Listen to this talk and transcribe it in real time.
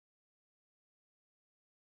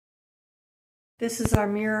This is our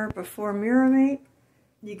mirror before MirrorMate.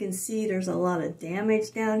 You can see there's a lot of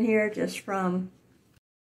damage down here just from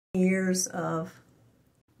years of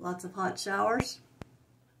lots of hot showers.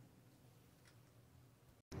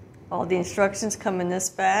 All the instructions come in this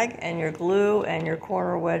bag, and your glue and your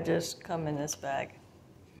corner wedges come in this bag.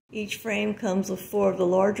 Each frame comes with 4 of the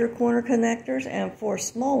larger corner connectors and 4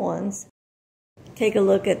 small ones. Take a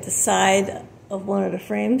look at the side of one of the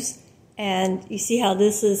frames, and you see how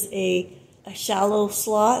this is a shallow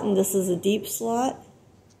slot and this is a deep slot.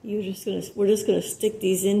 We're just gonna stick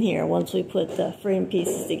these in here once we put the frame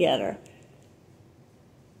pieces together.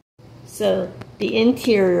 So the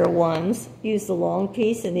interior ones use the long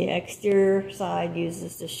piece and the exterior side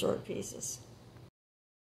uses the short pieces.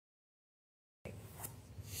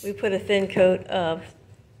 We put a thin coat of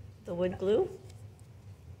the wood glue.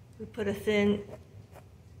 We put a thin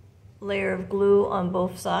layer of glue on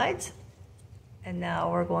both sides. And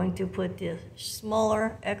now we're going to put the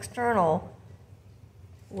smaller external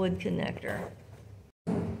wood connector.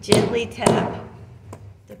 Gently tap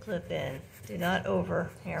the clip in. Do not over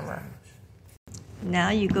hammer. Now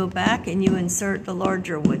you go back and you insert the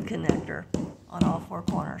larger wood connector on all 4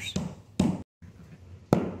 corners.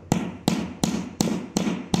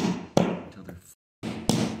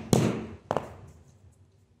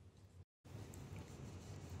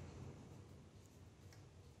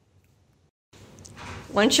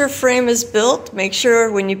 Once your frame is built, make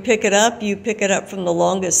sure when you pick it up from the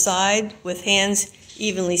longest side with hands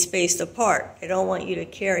evenly spaced apart. They don't want you to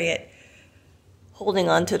carry it holding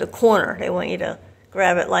onto the corner. They want you to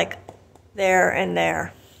grab it like there and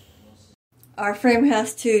there. Our frame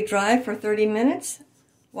has to dry for 30 minutes.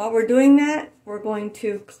 While we're doing that, we're going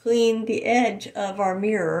to clean the edge of our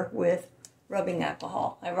mirror with rubbing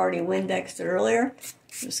alcohol. I've already Windexed it earlier. I'm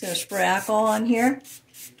just going to spray alcohol on here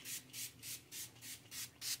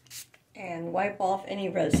and wipe off any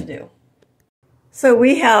residue. So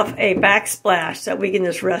we have a backsplash that we can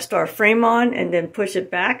just rest our frame on and then push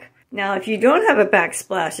it back. Now if you don't have a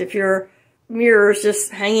backsplash, if your mirror is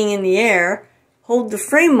just hanging in the air, hold the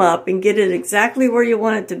frame up and get it exactly where you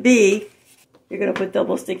want it to be. You're going to put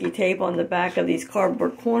double sticky tape on the back of these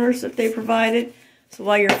cardboard corners that they provided. So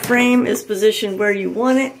while your frame is positioned where you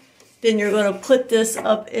want it, then you're going to put this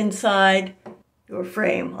up inside your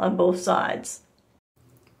frame on both sides.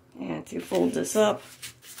 And to fold this up,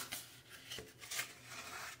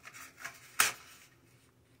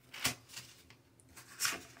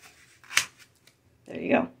 there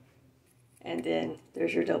you go. And then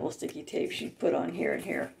there's your double sticky tape you put on here and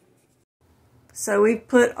here. So we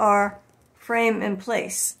put our frame in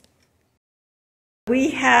place.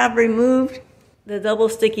 We have removed the double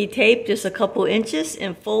sticky tape just a couple inches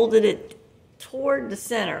and folded it toward the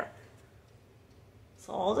center.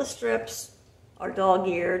 So all the strips are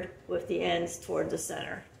dog-eared with the ends toward the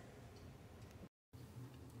center.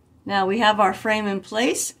 Now we have our frame in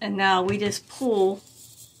place, and now we just pull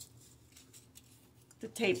the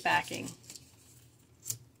tape backing.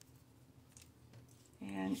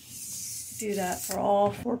 And do that for all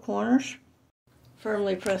 4 corners.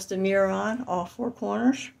 Firmly press the mirror on all 4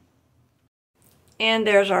 corners. And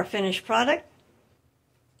there's our finished product.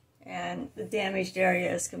 And the damaged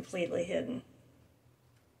area is completely hidden.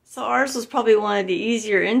 So ours was probably one of the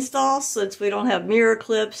easier installs since we don't have mirror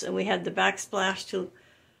clips and we had the backsplash to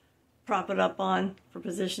prop it up on for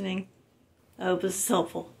positioning. I hope this is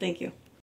helpful. Thank you.